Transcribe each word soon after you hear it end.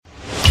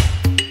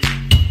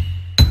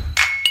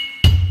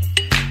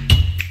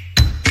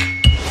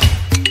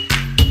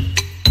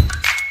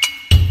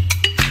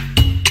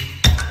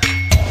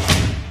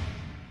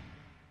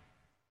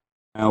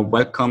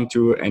welcome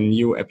to a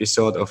new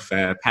episode of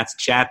Pat's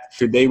Chat.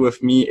 Today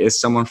with me is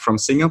someone from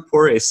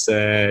Singapore, is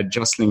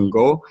Jocelyn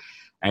Goh.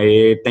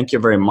 I thank you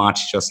very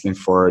much, Jocelyn,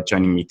 for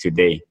joining me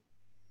today.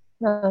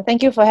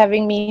 Thank you for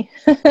having me.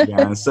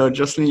 Yeah, so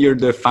Jocelyn, you're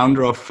the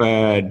founder of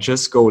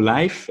Just Go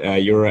Live.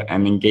 You're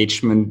an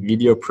engagement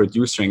video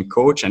producer and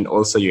coach, and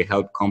also you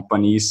help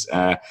companies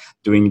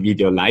doing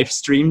video live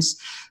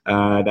streams.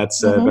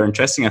 That's very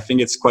interesting. I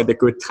think it's quite a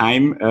good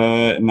time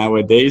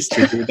nowadays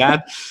to do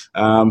that.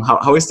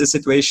 How is the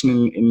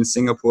situation in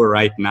Singapore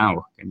right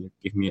now? Can you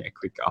give me a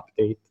quick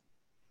update?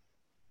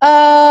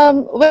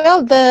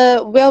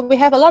 Well, we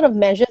have a lot of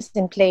measures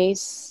in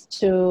place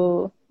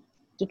to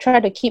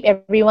try to keep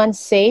everyone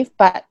safe,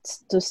 but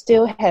to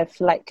still have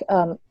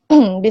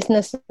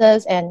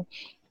businesses and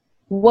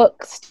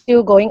work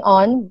still going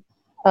on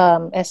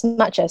as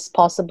much as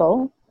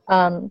possible.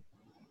 Of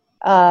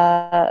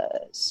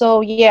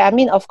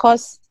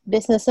course,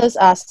 businesses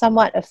are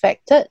somewhat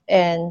affected,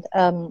 and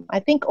I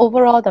think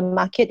overall the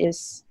market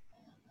is,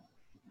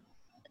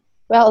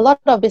 a lot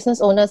of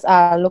business owners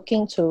are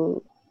looking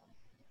to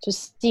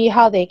see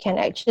how they can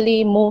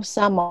actually move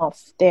some of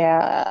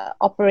their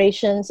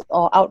operations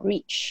or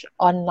outreach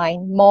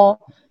online more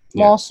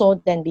so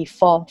than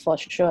before, for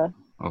sure.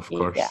 Of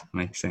course,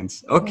 makes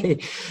sense. Okay,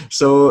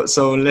 so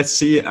let's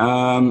see.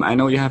 I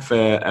know you have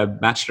a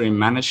bachelor in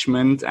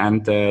management,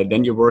 and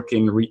then you work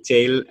in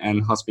retail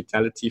and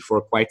hospitality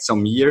for quite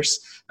some years.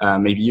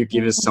 Maybe you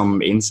give us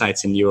some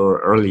insights in your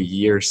early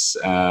years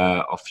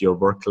of your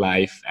work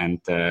life and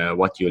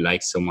what you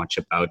like so much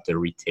about the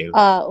retail.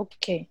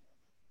 Okay.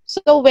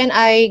 So when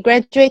I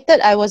graduated,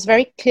 I was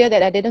very clear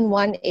that I didn't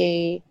want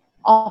a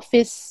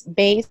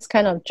office-based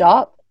kind of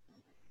job.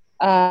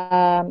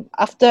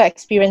 After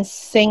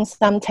experiencing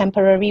some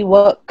temporary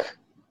work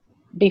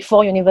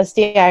before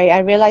university, I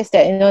realized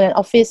that an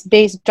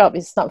office-based job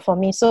is not for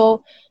me.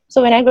 So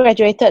when I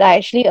graduated, I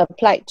actually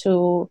applied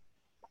to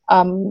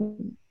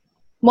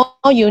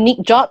more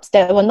unique jobs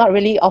that were not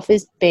really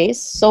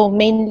office-based. So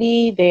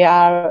mainly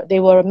they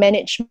were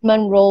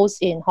management roles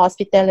in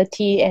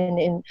hospitality and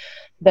in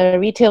the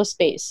retail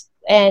space.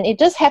 And it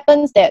just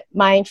happens that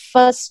my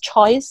first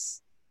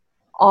choice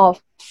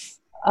of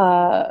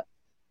the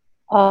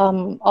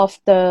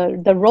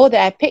role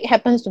that I picked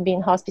happens to be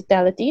in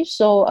hospitality.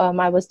 So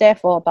I was there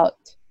for about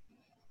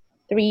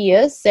 3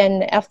 years,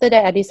 and after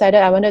that I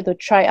decided I wanted to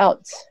try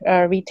out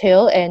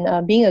retail.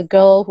 And being a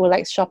girl who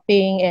likes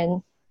shopping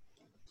and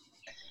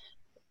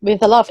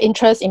with a lot of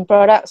interest in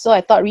products, so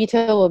I thought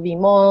retail would be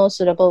more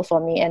suitable for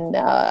me. And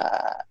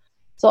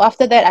so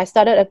after that I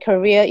started a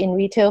career in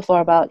retail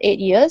for about 8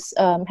 years,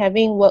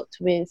 having worked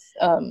with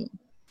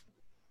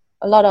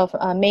a lot of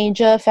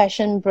major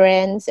fashion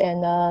brands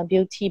and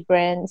beauty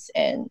brands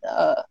and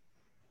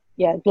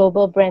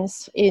global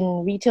brands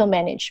in retail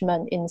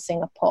management in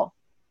Singapore.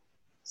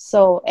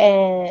 So,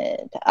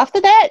 and after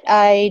that,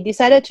 I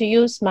decided to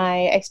use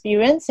my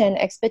experience and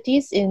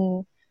expertise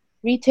in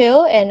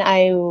retail, and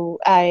I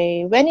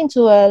went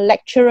into a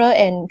lecturer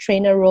and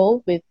trainer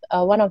role with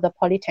one of the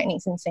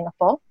polytechnics in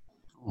Singapore.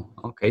 Oh,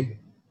 okay.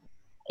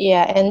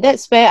 Yeah, and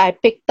that's where I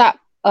picked up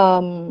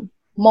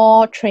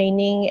more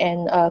training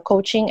and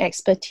coaching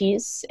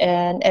expertise,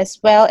 and as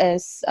well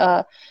as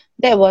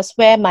that was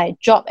where my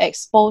job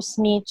exposed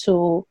me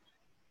to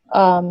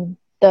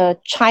the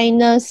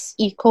China's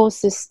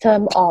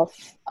ecosystem of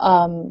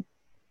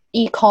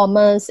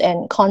e-commerce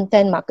and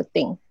content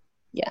marketing.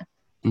 Yeah.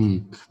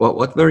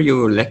 What were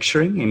you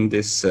lecturing in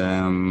this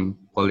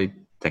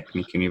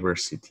Polytechnic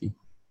University?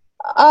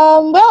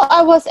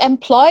 I was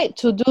employed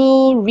to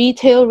do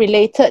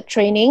retail-related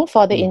training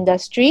for the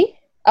industry.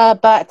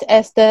 But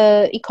as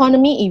the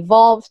economy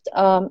evolved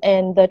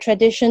and the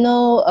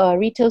traditional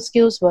retail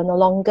skills were no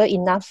longer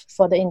enough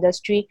for the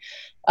industry,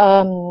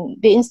 the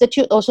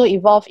institute also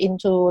evolved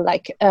into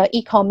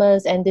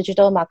e-commerce and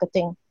digital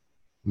marketing.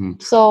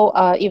 So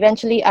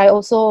eventually, I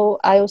also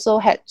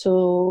had to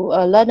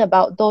learn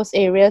about those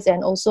areas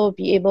and also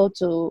be able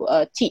to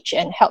teach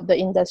and help the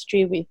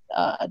industry with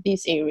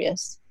these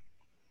areas.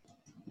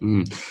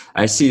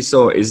 I see.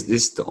 So is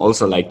this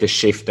also like the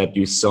shift that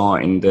you saw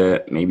in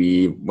the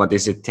maybe,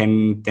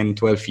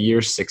 12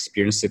 years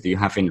experience that you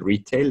have in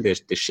retail, the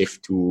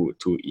shift to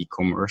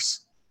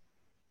e-commerce?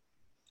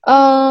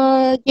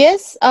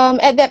 Yes.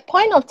 At that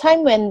point of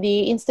time when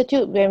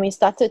we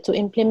started to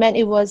implement,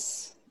 it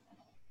was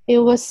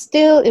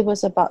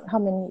about how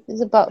many?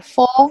 It's about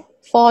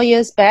 4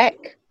 years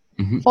back,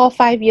 4 or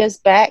 5 years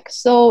back.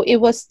 So it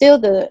was still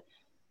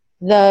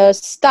the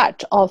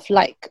start of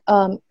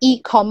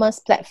e-commerce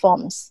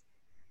platforms.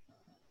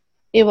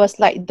 It was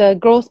like the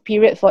growth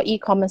period for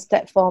e-commerce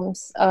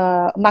platforms,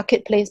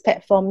 marketplace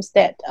platforms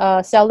that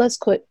sellers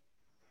could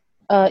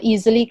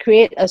easily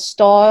create a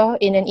store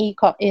in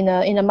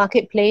in a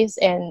marketplace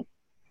and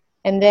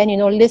then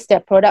list their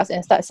products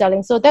and start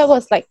selling. So that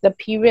was like the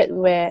period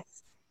where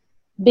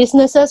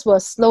businesses were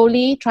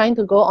slowly trying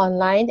to go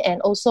online,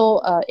 and also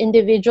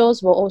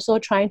individuals were also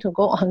trying to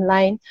go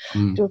online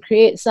to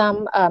create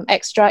some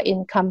extra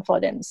income for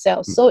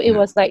themselves. So it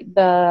was like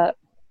the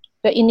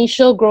the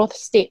initial growth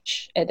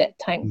stage at that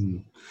time.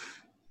 Mm.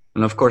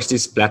 And of course,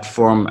 this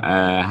platform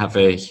have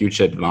a huge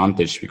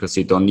advantage because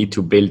you don't need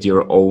to build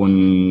your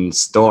own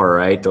store,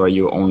 right, or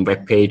your own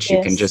web page. Yes.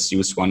 You can just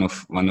use one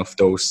of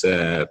those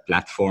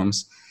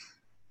platforms.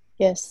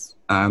 Yes.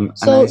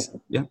 So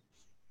yeah.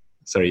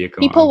 Sorry, you go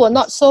people on, were please.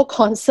 not so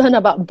concerned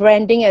about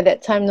branding at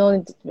that time.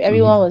 No,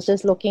 everyone was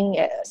just looking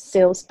at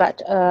sales.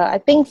 But I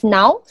think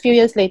now, a few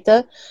years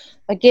later,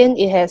 again,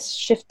 it has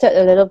shifted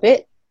a little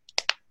bit.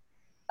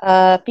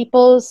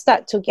 People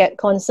start to get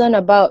concerned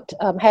about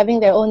having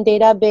their own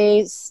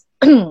database,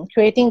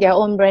 creating their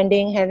own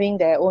branding, having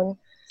their own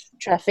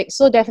traffic.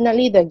 So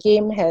definitely the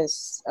game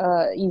has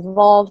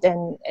evolved,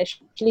 and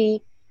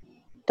actually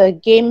the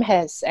game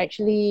has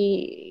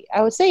actually,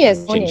 I would say,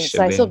 has grown in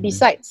size. So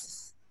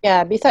besides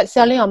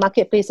selling on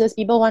marketplaces,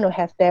 people want to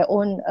have their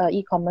own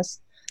e-commerce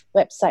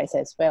websites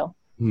as well.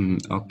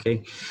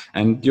 Okay.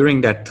 And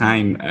during that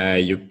time,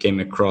 you came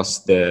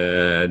across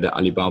the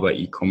Alibaba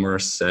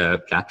e-commerce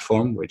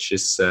platform, which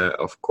is,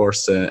 of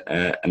course,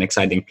 an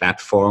exciting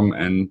platform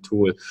and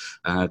tool.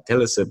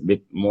 Tell us a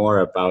bit more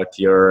about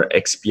your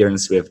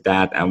experience with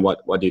that and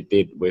what you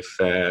did with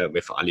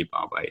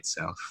Alibaba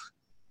itself.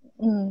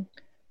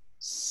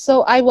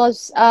 So I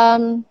was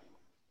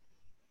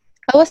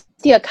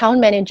the account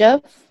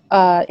manager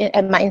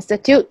at my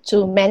institute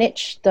to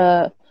manage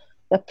the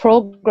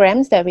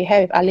programs that we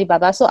have with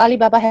Alibaba. So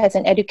Alibaba has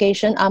an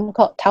education arm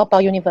called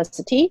Taobao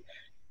University,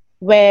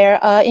 where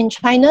in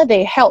China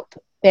they help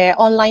their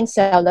online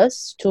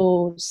sellers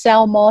to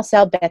sell more,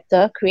 sell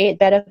better, create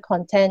better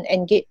content,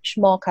 engage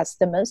more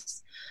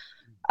customers.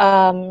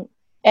 And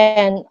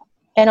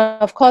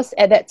of course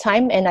at that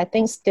time, and I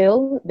think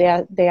still, they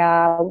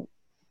are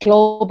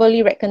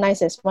globally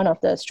recognized as one of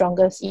the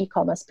strongest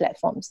e-commerce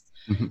platforms.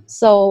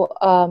 So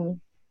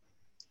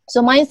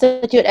my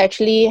institute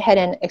actually had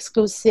an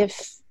exclusive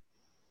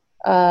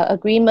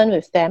agreement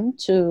with them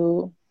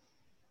to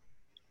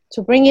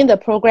bring in the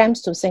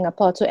programs to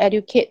Singapore to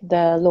educate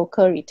the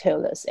local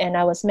retailers, and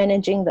I was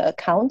managing the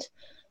account.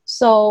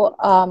 So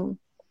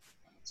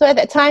at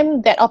that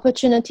time, that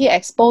opportunity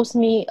exposed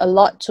me a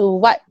lot to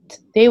what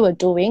they were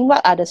doing,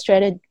 what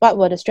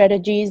were the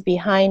strategies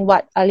behind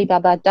what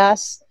Alibaba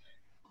does,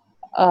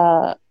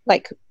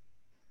 like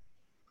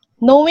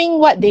knowing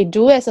what they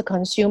do as a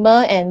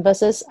consumer and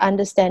versus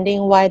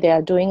understanding why they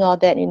are doing all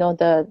that,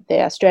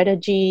 their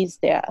strategies,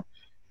 their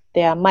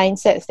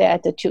mindsets, their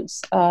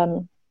attitudes,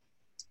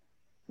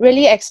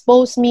 really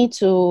exposed me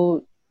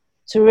to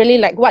really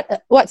like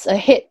what's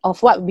ahead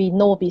of what we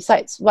know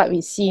besides what we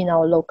see in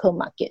our local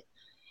market.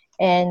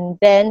 And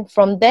then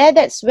from there,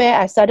 that's where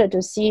I started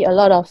to see a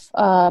lot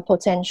of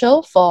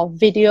potential for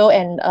video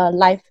and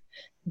live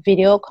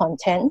video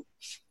content.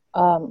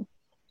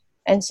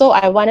 And so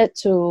I wanted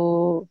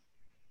to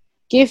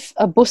give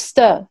a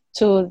booster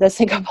to the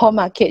Singapore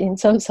market in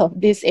terms of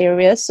this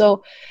area.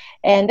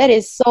 And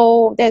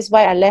that's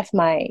why I left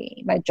my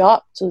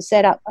job to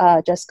set up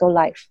Just Go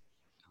Live.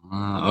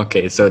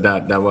 Okay, so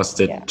that was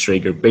the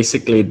trigger.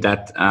 Basically,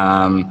 that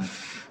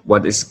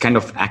what is kind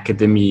of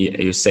academy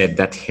you said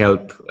that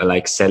help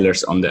like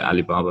sellers on the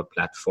Alibaba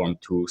platform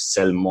to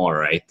sell more,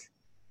 right?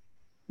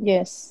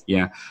 Yes.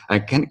 Yeah.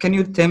 Can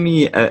you tell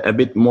me a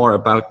bit more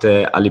about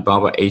the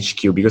Alibaba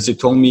HQ? Because you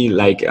told me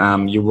like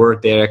you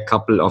worked there a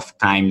couple of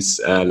times,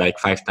 like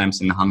 5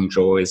 times in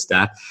Hangzhou. Is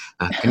that?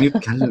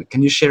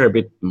 Can you share a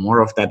bit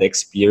more of that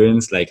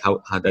experience, like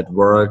how that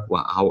worked,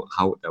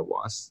 how that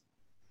was?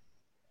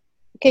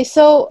 Okay,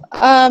 so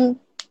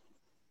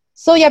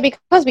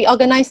because we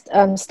organized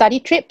study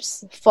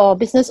trips for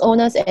business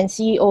owners and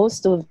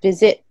CEOs to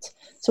visit,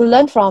 to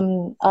learn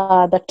from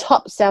the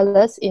top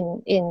sellers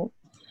in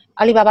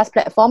Alibaba's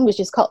platform, which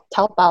is called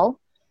Taobao.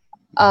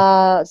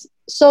 A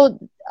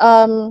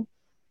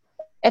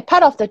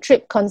part of the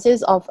trip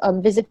consists of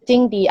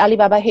visiting the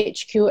Alibaba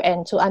HQ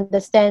and to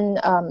understand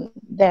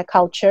their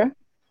culture.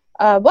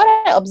 What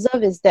I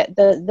observe is that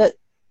the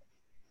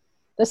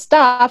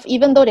staff,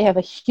 even though they have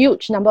a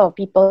huge number of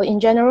people, in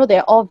general,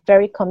 they're all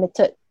very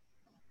committed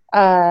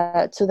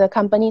to the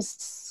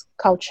company's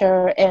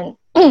culture, and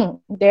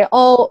they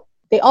all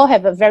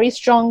have a very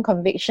strong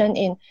conviction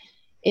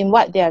in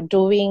what they are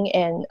doing,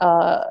 and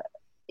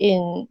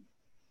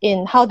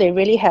in how they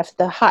really have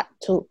the heart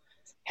to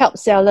help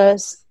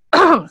sellers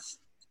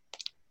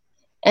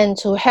and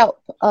to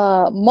help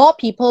more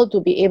people to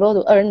be able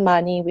to earn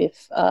money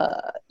with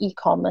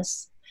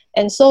e-commerce.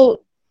 And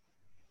so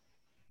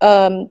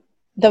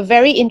the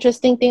very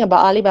interesting thing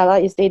about Alibaba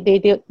is they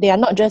are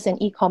not just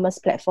an e-commerce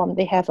platform.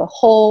 They have a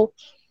whole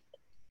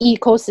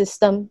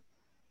ecosystem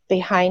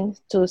behind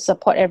to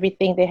support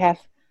everything. They have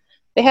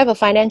a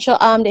financial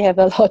arm, they have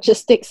a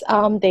logistics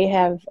arm, they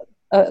have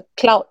a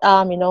cloud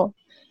arm,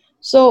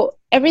 So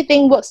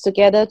everything works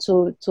together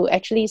to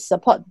actually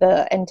support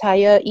the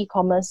entire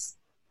e-commerce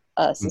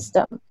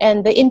system.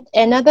 And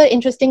another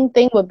interesting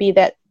thing would be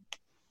that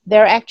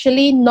they're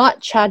actually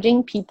not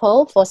charging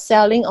people for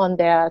selling on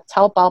their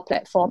Taobao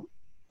platform.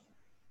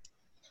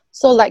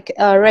 So like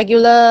a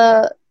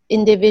regular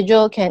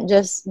individual can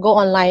just go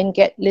online,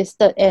 get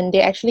listed, and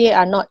they actually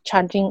are not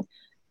charging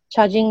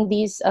charging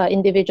these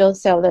individual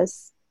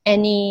sellers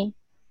any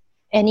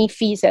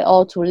fees at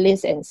all to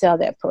list and sell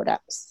their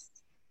products.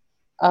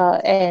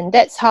 And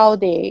that's how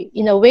they,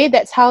 in a way,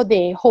 that's how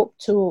they hope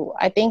to,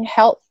 I think,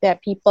 help their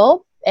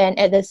people. And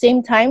at the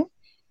same time,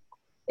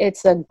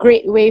 it's a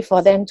great way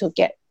for them to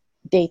get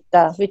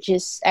data, which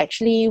is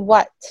actually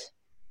what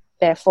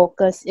their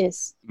focus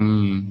is.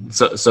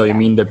 So you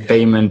mean the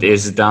payment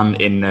is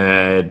done in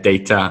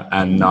data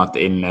and not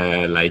in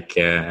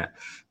a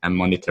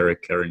monetary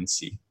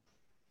currency?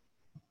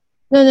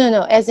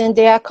 No. As in,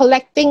 they are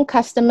collecting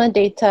customer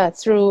data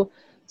through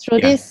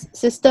this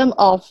system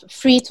of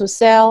free to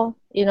sell.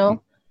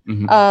 So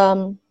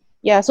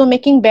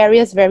making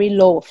barriers very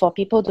low for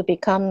people to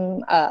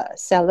become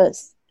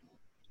sellers.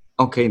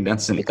 Okay,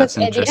 that's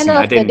interesting. At the end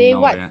of the day,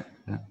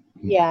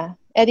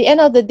 at the end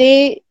of the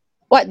day,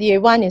 what they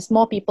want is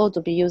more people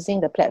to be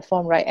using the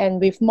platform, right? And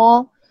with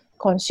more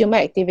consumer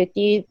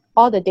activity,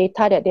 all the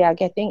data that they are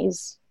getting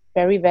is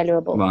very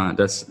valuable. Wow,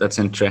 that's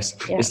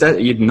interesting. Is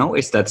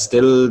that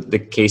still the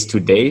case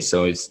today?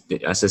 So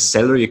as a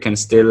seller, you can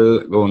still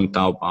go on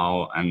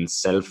Taobao and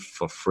sell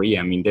for free.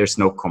 I mean, there's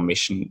no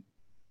commission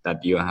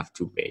that you have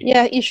to pay.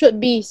 Yeah, it should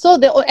be. So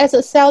as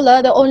a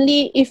seller,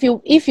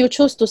 if you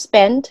choose to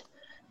spend,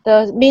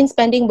 the main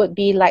spending would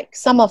be like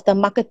some of the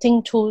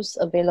marketing tools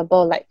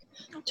available, like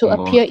to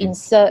appear in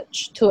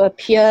search, to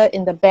appear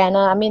in the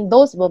banner. I mean,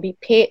 those will be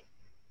paid.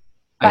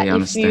 But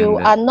if you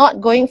are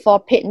not going for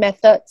paid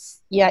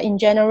methods, in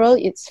general,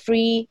 it's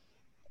free.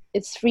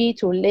 It's free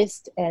to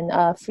list and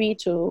free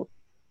to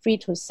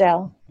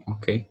sell.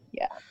 Okay.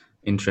 Yeah.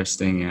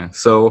 Interesting. Yeah.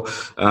 So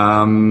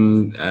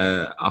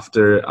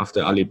after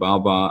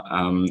Alibaba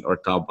or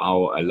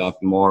Taobao, a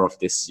lot more of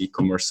these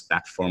e-commerce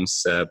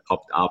platforms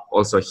popped up.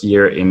 Also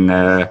here in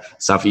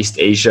Southeast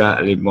Asia,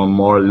 a little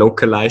more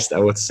localized, I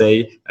would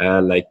say,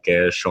 like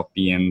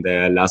Shopee and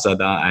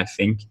Lazada, I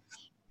think.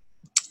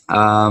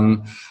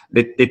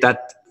 Did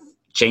that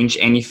change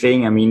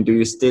anything? I mean, do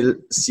you still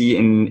see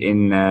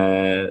in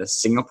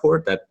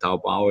Singapore that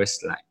Taobao is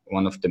like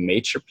one of the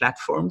major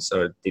platforms,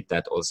 or did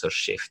that also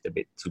shift a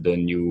bit to the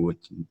new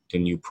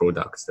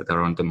products that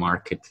are on the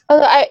market?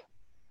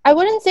 I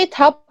wouldn't say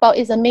Taobao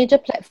is a major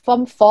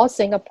platform for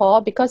Singapore,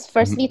 because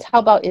firstly,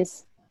 Taobao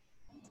is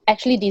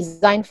actually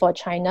designed for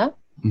China.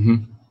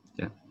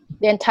 Yeah.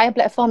 The entire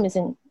platform is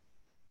in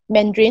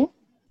Mandarin.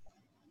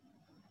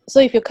 So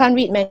if you can't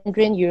read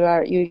Mandarin,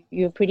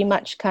 you pretty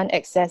much can't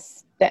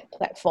access that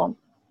platform.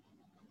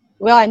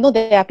 Well, I know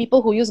there are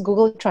people who use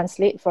Google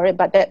Translate for it,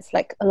 but that's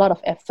like a lot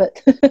of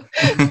effort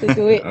to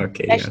do it.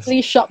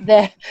 Okay, shop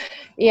there.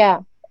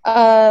 Yeah.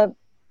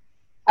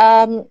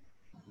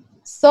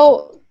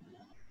 So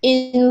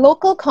in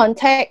local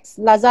context,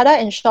 Lazada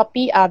and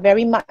Shopee are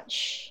very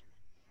much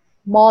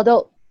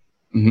modeled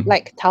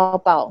like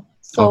Taobao.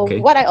 So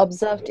what I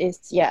observed is,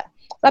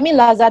 I mean,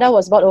 Lazada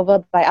was bought over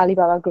by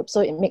Alibaba Group,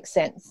 so it makes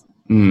sense.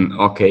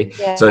 Okay.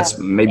 Yeah. So it's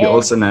maybe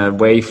also a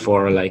way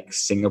for like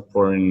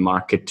Singaporean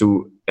market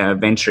to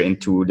venture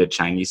into the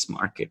Chinese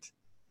market.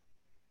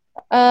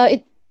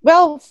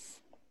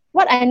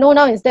 What I know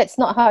now is that's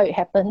not how it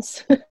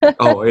happens.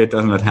 Oh, it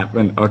does not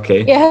happen.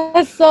 Okay.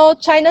 Yeah, so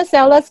China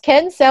sellers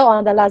can sell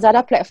on the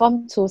Lazada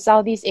platform to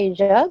Southeast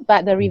Asia,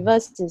 but the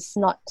reverse is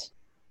not.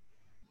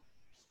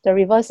 The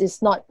reverse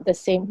is not the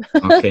same.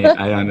 Okay,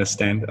 I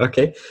understand.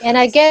 Okay. And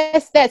I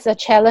guess that's a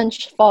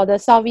challenge for the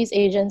Southeast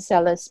Asian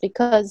sellers,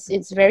 because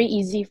it's very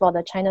easy for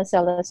the China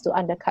sellers to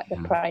undercut the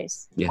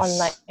price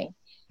online.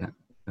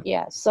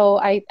 Yeah, so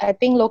I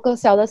think local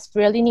sellers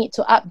really need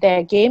to up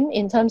their game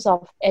in terms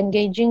of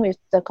engaging with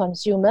the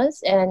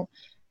consumers, and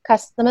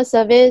customer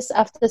service,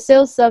 after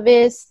sales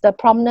service, the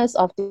promptness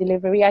of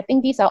delivery. I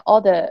think these are all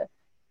the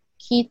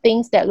key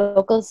things that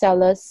local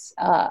sellers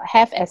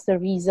have as the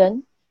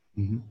reason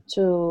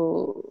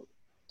to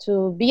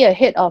be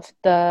ahead of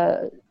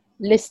the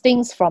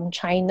listings from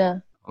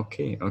China.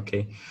 Okay.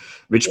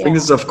 Which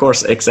brings us, of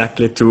course,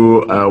 exactly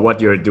to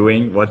what you're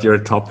doing, what your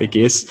topic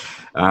is.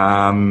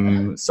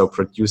 So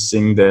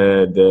producing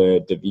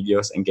the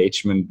videos,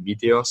 engagement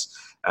videos.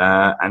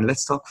 And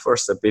let's talk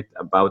first a bit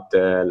about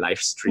the live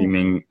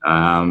streaming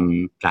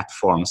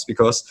platforms,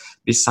 because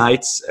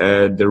besides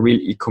the real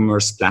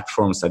e-commerce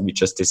platforms that we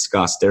just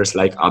discussed, there's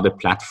like other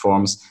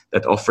platforms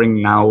that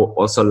offering now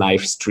also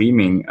live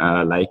streaming,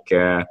 like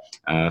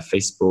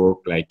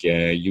Facebook, like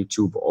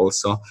YouTube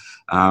also.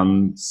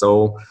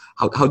 So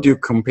how do you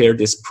compare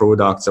these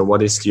products, or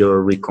what is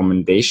your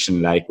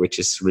recommendation, like which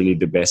is really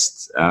the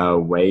best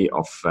way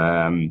of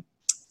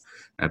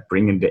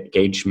bringing the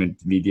engagement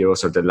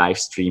videos or the live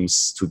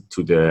streams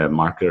to the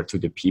market, to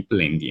the people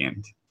in the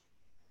end?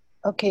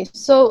 Okay,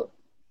 so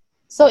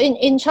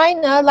in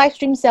China, live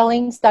stream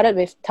selling started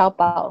with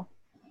Taobao,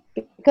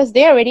 because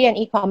they're already an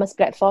e-commerce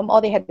platform.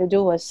 All they had to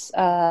do was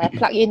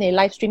plug in a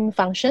live stream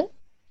function,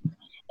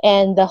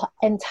 and the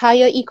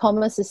entire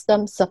e-commerce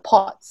system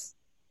supports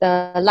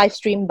the live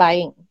stream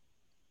buying.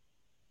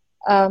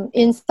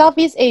 In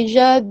Southeast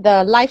Asia,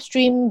 the live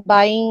stream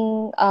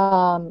buying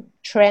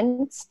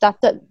trend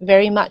started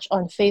very much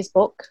on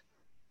Facebook.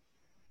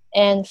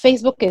 And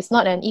Facebook is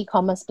not an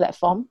e-commerce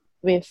platform.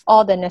 with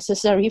all the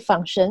necessary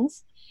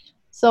functions.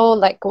 So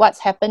like what's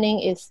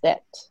happening is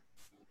that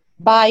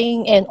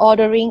buying and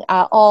ordering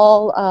are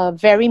all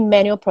very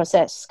manual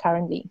process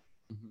currently.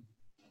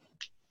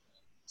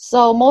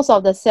 So most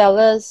of the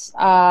sellers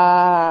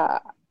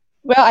are,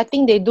 well, I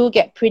think they do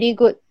get pretty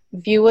good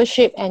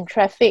viewership and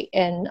traffic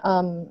and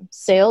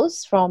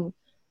sales from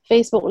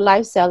Facebook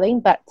live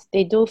selling, but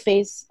they do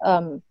face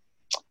the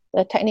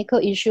technical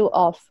issue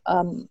of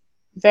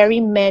very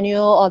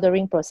manual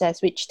ordering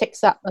process, which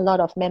takes up a lot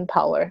of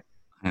manpower.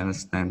 I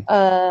understand.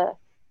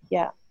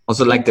 Yeah.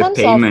 Also, like the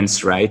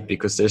payments, right?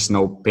 Because there's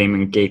no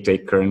payment gateway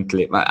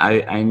currently.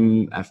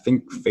 I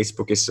think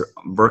Facebook is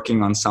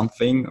working on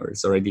something, or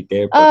it's already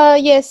there.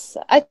 Yes,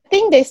 I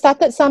think they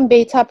started some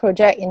beta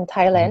project in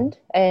Thailand,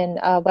 and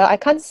well, I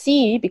can't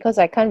see because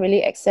I can't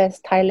really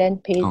access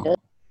Thailand pages. Oh.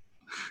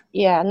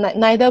 Yeah,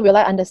 neither will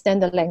I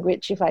understand the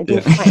language if I do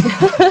find.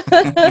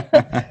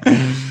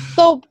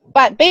 So,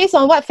 but based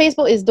on what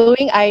Facebook is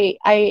doing,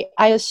 I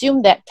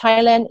assume that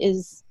Thailand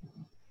is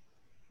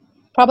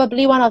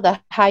probably one of the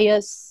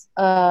highest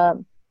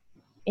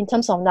in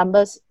terms of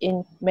numbers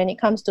when it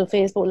comes to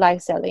Facebook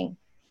live selling.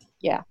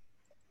 Yeah.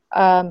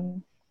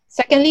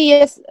 Secondly,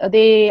 yes,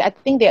 I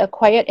think they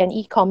acquired an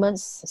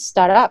e-commerce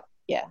startup.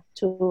 Yeah,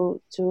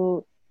 to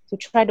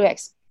try to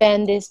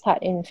expand this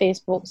part in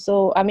Facebook.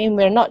 So I mean,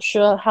 we're not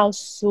sure how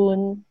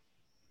soon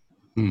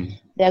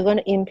they're going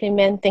to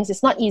implement things.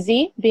 It's not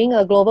easy being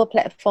a global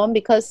platform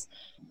because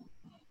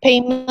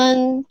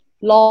payment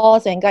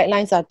laws and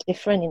guidelines are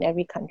different in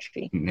every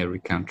country. In every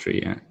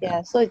country, yeah.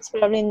 Yeah, so it's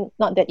probably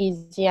not that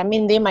easy. I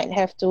mean, they might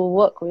have to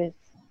work with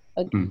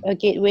a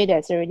gateway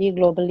that's already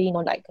globally,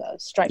 like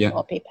Stripe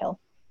or PayPal.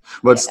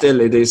 But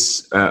still, it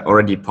is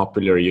already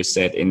popular, you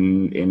said,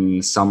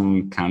 in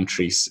some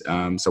countries.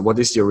 So what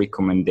is your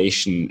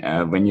recommendation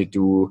when you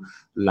do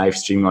live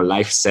stream or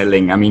live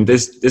selling? I mean,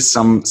 this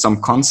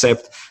some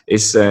concept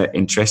is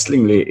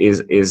interestingly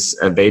is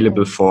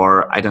available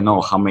for I don't know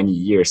how many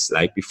years.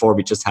 Like before,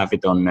 we just have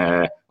it on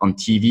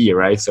TV,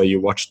 right? So you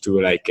watch to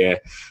like a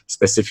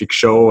specific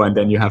show, and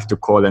then you have to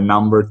call a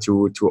number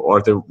to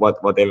order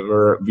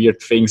whatever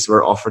weird things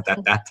were offered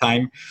at that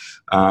time.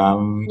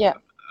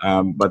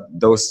 But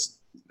those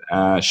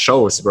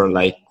shows were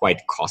like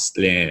quite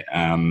costly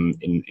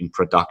in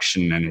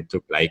production, and it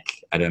took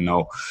like, I don't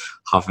know,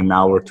 half an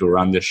hour to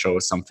run the show,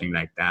 something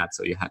like that.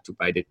 So you had to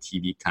buy the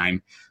TV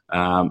time.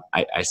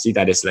 I see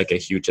that as like a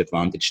huge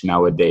advantage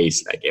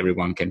nowadays. Like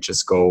everyone can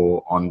just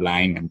go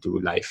online and do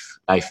live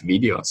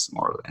videos,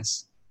 more or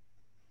less.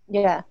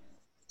 Yeah.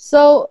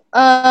 So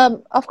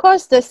of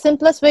course, the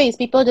simplest way is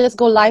people just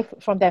go live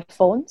from their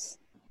phones,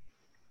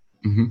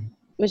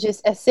 which is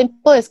as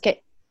simple as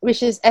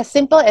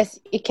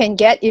it can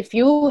get if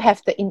you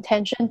have the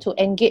intention to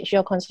engage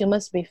your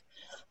consumers with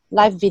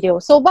live video.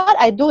 So what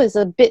I do is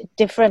a bit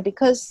different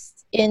because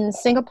in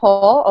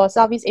Singapore or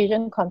Southeast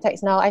Asian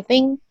context now, I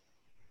think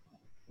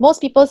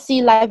most people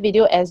see live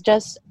video as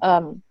just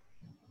a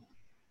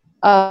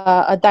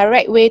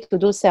direct way to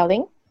do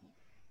selling.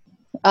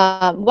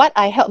 What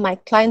I help my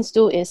clients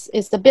do is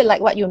a bit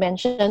like what you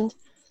mentioned.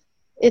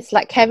 It's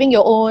like having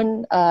your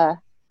own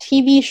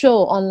TV show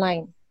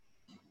online.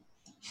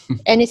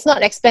 And it's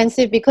not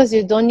expensive because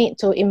you don't need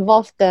to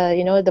involve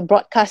the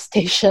broadcast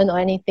station or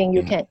anything.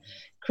 You can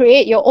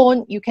create your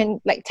own, you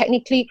can like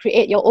technically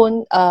create your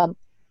own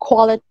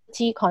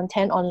quality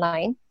content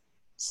online.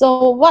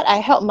 So what I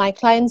help my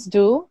clients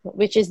do,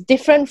 which is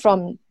different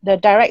from the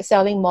direct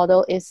selling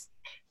model, is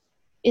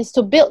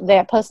to build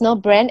their personal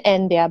brand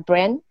and their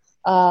brand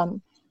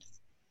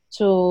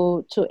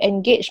to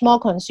engage more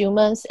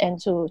consumers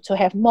and to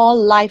have more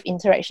live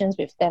interactions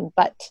with them.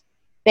 But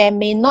there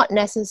may not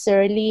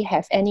necessarily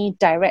have any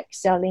direct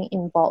selling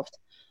involved.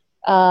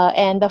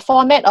 And the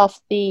format of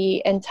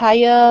the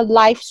entire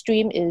live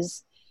stream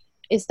is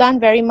done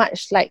very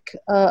much like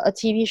a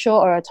TV show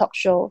or a talk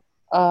show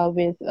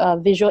with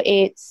visual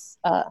aids,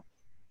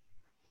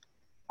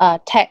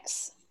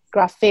 text,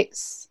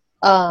 graphics.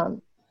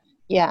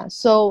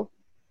 So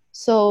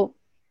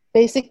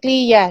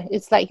basically,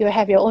 it's like you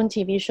have your own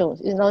TV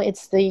shows.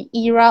 It's the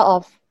era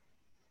of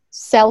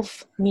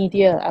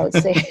self-media, I would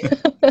say.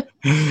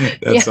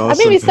 That's awesome. I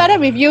mean, we started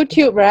with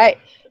YouTube, right?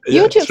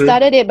 YouTube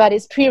started it, but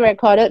it's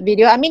pre-recorded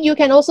video. I mean, you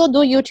can also do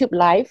YouTube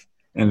live.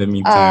 In the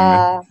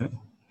meantime.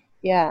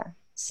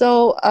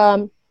 So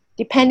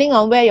depending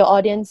on where your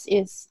audience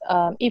is,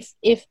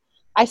 if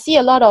I see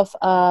a lot of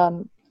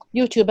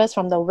YouTubers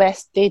from the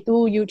West, they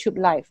do YouTube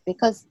live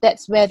because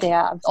that's where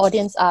their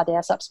audience are,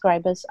 their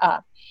subscribers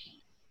are.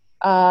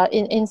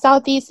 In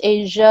Southeast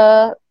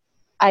Asia,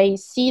 I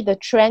see the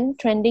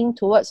trending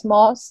towards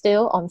more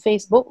still on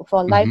Facebook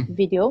for live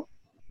video.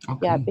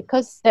 Okay. Yeah,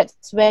 because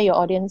that's where your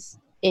audience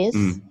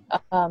is.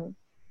 I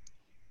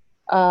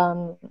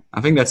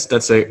think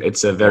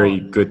it's a very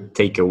good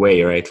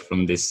takeaway, right,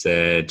 from this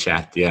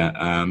chat.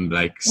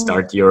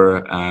 Start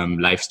your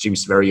live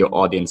streams where your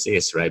audience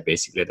is, right?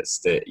 Basically, that's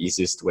the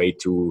easiest way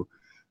to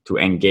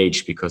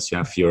engage because you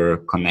have your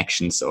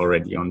connections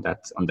already on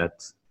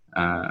that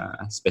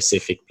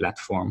specific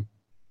platform.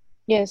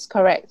 Yes,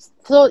 correct.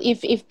 So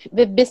if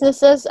with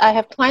businesses, I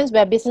have clients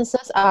where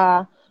businesses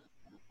are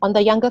on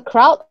the younger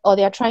crowd, or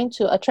they are trying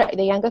to attract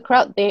the younger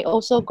crowd, they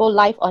also go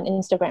live on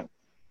Instagram.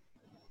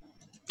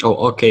 Oh,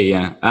 okay,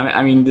 yeah.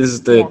 I mean, this is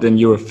Yeah. the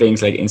newer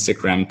things like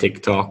Instagram,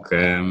 TikTok,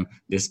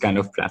 this kind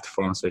of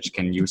platforms which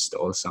can use it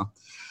also.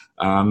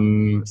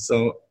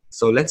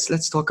 So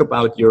let's talk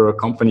about your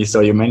company. So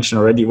you mentioned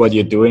already what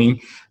you're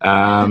doing.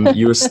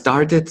 You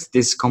started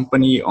this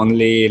company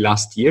only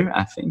last year,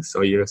 I think.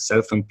 So you're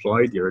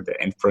self-employed. You're the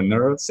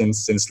entrepreneur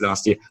since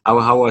last year.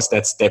 How was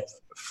that step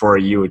for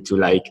you to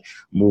like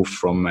move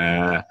from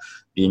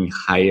being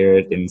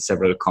hired in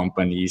several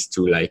companies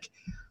to like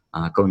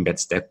going that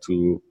step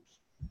to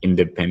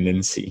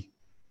independency?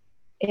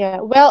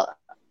 Yeah. Well,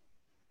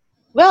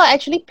 I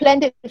actually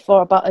planned it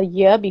for about a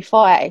year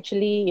before I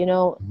actually,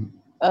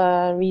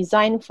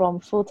 resigned from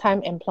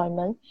full-time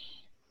employment.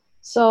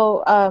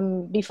 So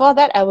before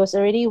that, I was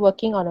already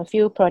working on a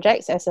few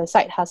projects as a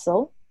side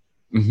hustle.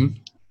 Mm-hmm.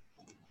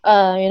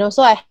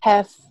 So I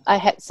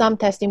had some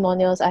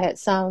testimonials, I had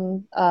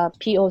some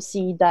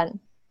POC done.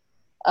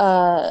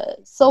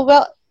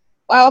 Well,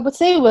 I would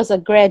say it was a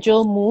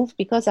gradual move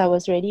because I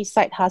was already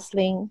side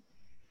hustling,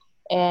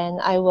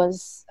 and I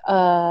was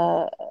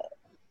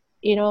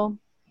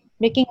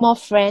making more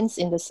friends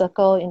in the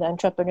circle, in the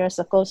entrepreneur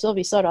circle. So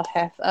we sort of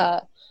have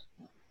a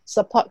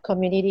support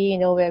community,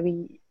 where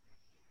we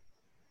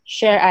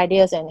share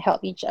ideas and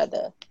help each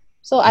other.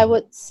 So I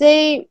would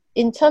say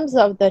in terms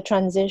of the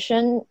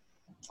transition,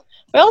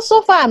 well,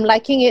 so far I'm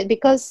liking it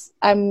because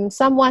I'm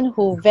someone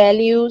who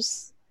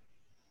values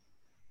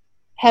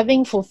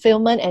having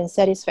fulfillment and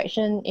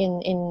satisfaction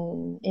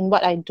in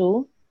what I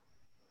do.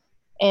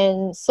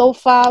 And so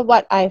far,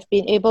 what I've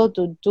been able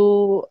to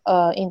do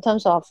in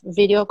terms of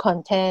video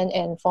content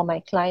and for my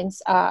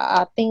clients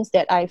are things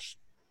that I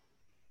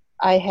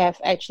have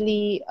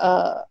actually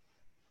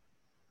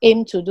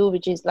aimed to do,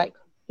 which is like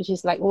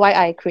why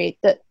I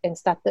created and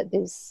started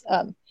this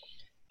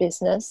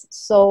business.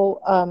 So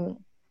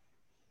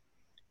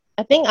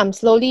I think I'm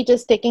slowly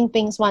just taking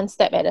things one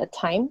step at a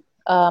time.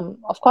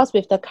 Of course,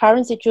 with the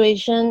current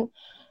situation,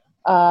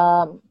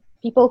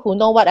 people who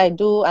know what I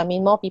do, I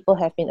mean, more people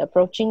have been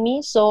approaching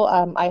me. So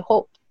I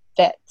hope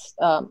that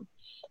I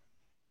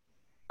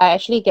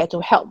actually get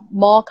to help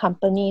more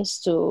companies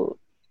to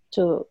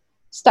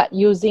start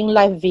using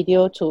live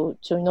video to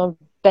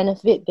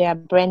benefit their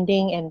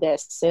branding and their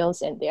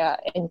sales and their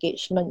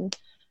engagement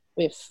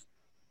with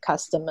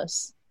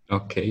customers.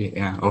 Okay,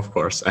 yeah, of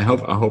course. I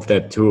hope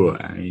that too.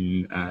 I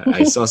mean,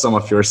 I saw some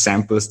of your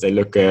samples. They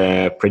look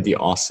pretty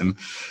awesome.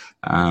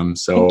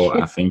 So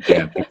I think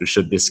people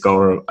should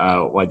discover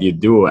what you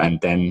do,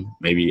 and then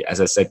maybe, as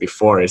I said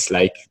before, it's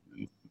like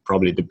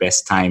probably the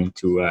best time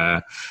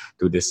to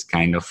do this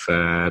kind of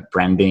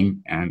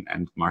branding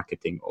and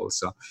marketing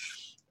also.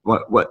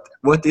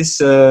 What is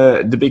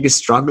the biggest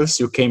struggles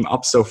you came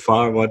up so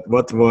far?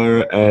 What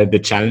were the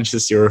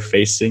challenges you're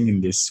facing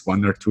in this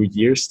 1 or 2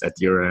 years that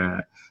you're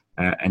a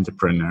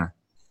entrepreneur?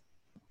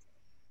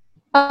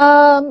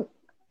 Well,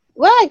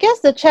 I guess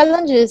the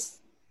challenge is,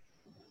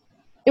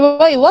 it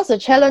was a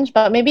challenge,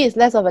 but maybe it's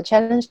less of a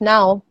challenge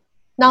now.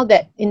 Now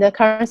that in the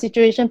current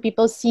situation,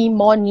 people see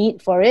more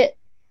need for it.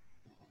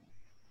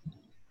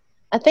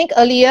 I think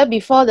earlier,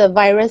 before the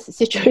virus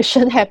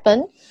situation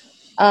happened,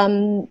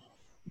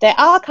 there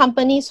are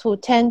companies who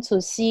tend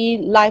to see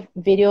live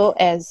video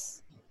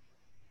as,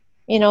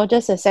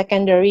 just a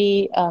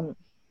secondary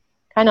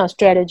kind of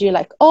strategy,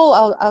 like,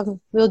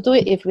 we'll do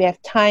it if we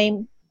have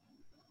time.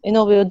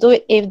 We'll do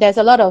it if there's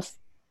a lot of,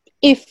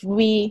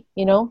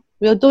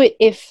 we'll do it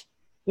if.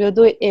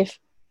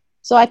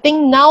 So I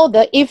think now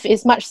the if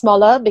is much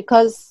smaller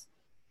because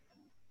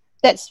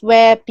that's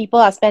where people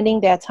are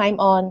spending their time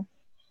on.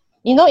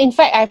 In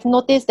fact, I've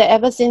noticed that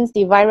ever since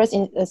the virus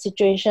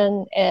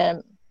situation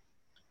and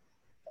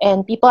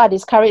people are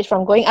discouraged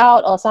from going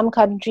out, or some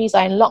countries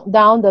are in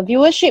lockdown, the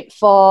viewership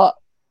for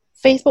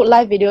Facebook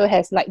live video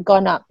has like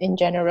gone up in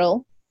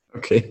general.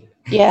 Okay.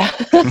 Yeah.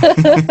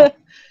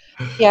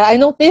 Yeah, I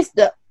noticed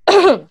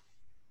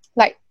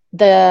like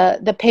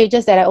the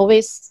pages that I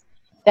always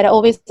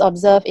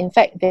observe, in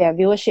fact, their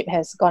viewership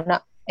has gone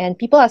up, and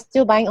people are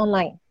still buying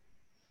online.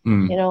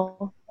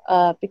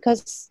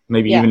 Because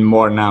maybe even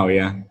more now.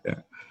 Yeah.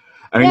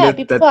 I mean,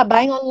 people are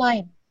buying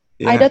online,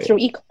 either through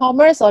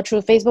e-commerce or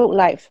through Facebook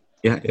Live.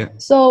 Yeah.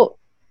 So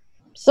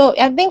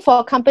I think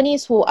for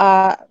companies who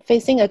are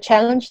facing a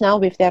challenge now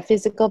with their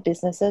physical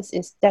businesses,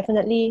 is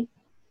definitely,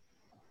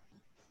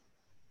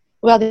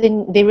 well,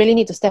 they really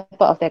need to step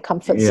out of their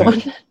comfort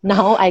zone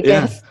now, I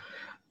guess.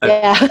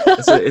 Yeah.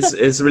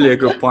 It's really a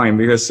good point,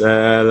 because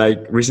like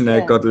recently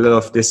I got a lot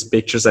of these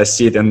pictures. I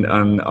see it on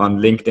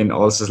LinkedIn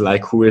also,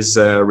 like who is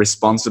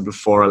responsible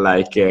for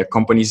like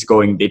companies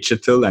going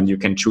digital, and you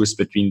can choose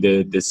between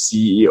the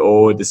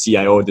CEO, the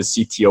CIO, the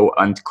CTO,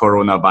 and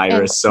coronavirus.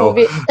 And so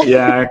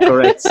yeah,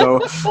 correct. So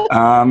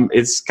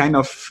it's kind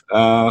of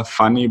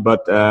funny,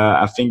 but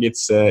I think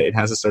it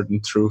has a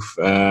certain truth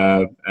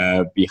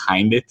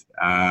behind it.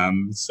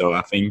 So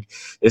I think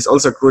it's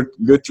also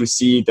good to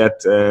see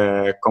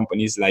that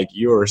companies like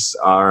yours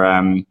are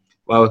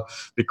well,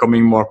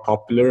 becoming more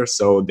popular.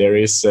 So there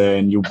is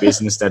a new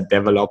business that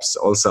develops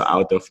also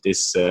out of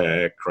this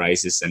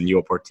crisis, and new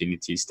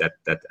opportunities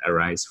that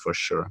arise for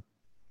sure.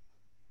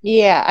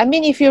 Yeah, I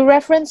mean, if you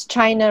reference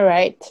China,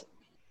 right,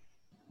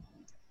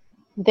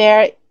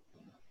 their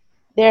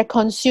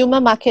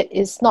consumer market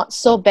is not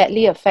so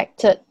badly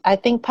affected. I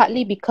think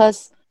partly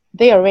because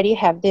they already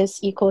have this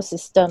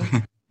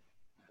ecosystem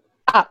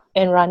up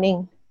and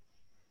running.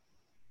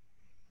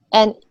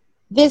 And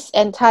this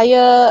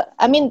entire,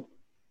 I mean,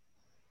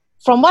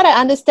 from what I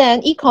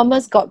understand,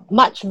 e-commerce got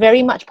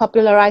very much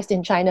popularized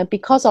in China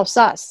because of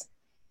SARS.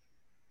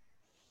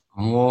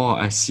 Oh,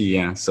 I see.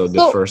 Yeah. So the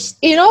So, first,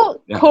 yeah.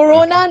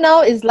 Corona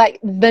now is like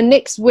the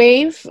next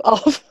wave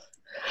of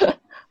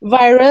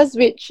virus,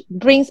 which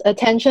brings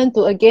attention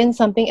to again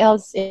something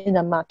else in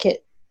the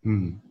market.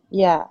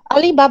 Yeah,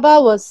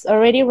 Alibaba was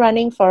already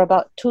running for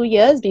about 2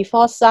 years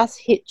before SARS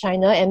hit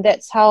China, and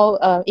that's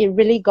how it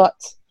really got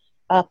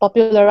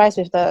popularized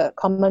with the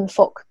common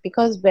folk,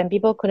 because when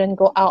people couldn't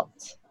go out,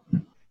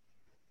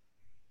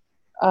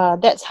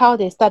 that's how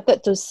they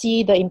started to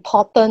see the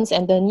importance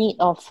and the need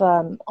of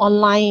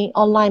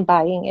online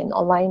buying and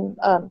online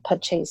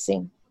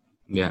purchasing.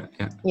 Yeah.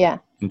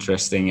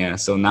 Interesting. Yeah.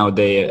 So now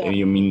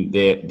you mean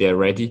they're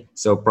ready.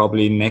 So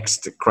probably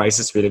next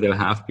crisis we will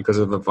have because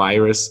of the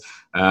virus,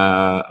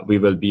 we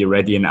will be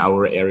ready in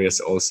our areas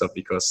also,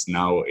 because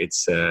now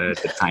it's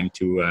the time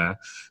to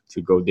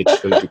go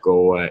digital, to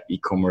go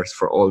e-commerce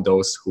for all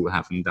those who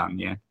haven't done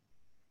yet.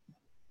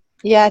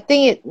 Yeah, I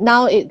think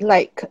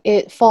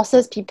it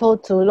forces people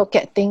to look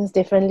at things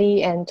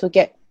differently and to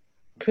get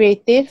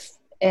creative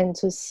and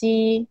to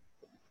see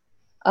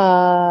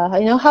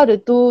how to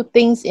do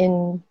things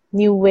in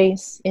new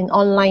ways, in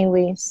online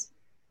ways.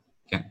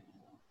 Yeah,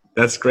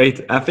 that's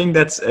great. I think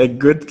that's a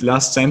good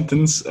last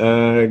sentence.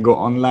 Go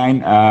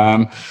online.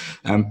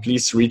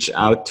 Please reach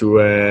out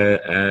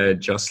to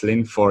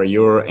Jocelyn for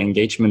your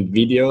engagement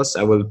videos.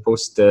 I will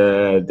post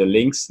the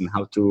links and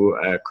how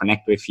to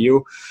connect with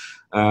you.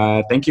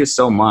 Thank you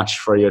so much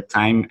for your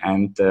time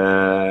and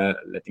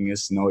letting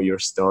us know your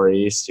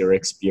stories, your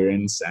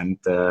experience, and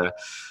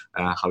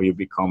how you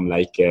become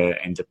like an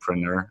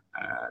entrepreneur.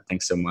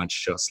 Thanks so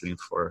much, Jocelyn,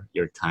 for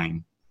your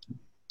time.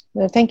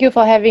 Well, thank you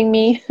for having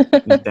me.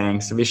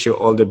 Thanks. Wish you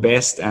all the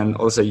best, and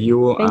also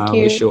you.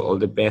 Wish you all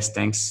the best.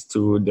 Thanks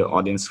to the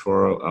audience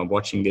for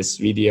watching this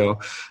video.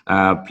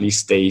 Please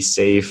stay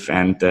safe,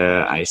 and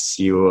I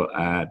see you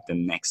at the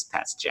next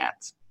Pets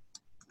Chat.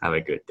 Have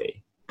a good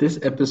day. This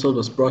episode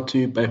was brought to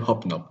you by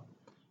Hopnop.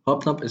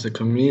 Hopnop is a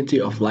community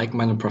of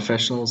like-minded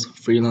professionals,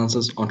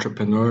 freelancers,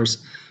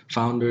 entrepreneurs,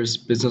 founders,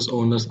 business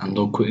owners, and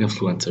local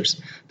influencers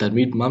that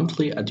meet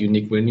monthly at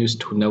unique venues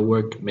to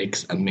network,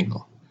 mix, and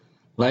mingle.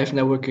 Live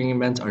networking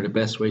events are the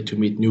best way to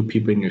meet new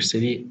people in your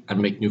city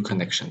and make new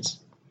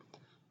connections.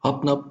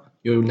 Hopnop,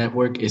 your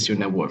network is your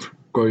net worth.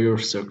 Grow your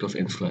circle of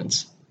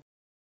influence.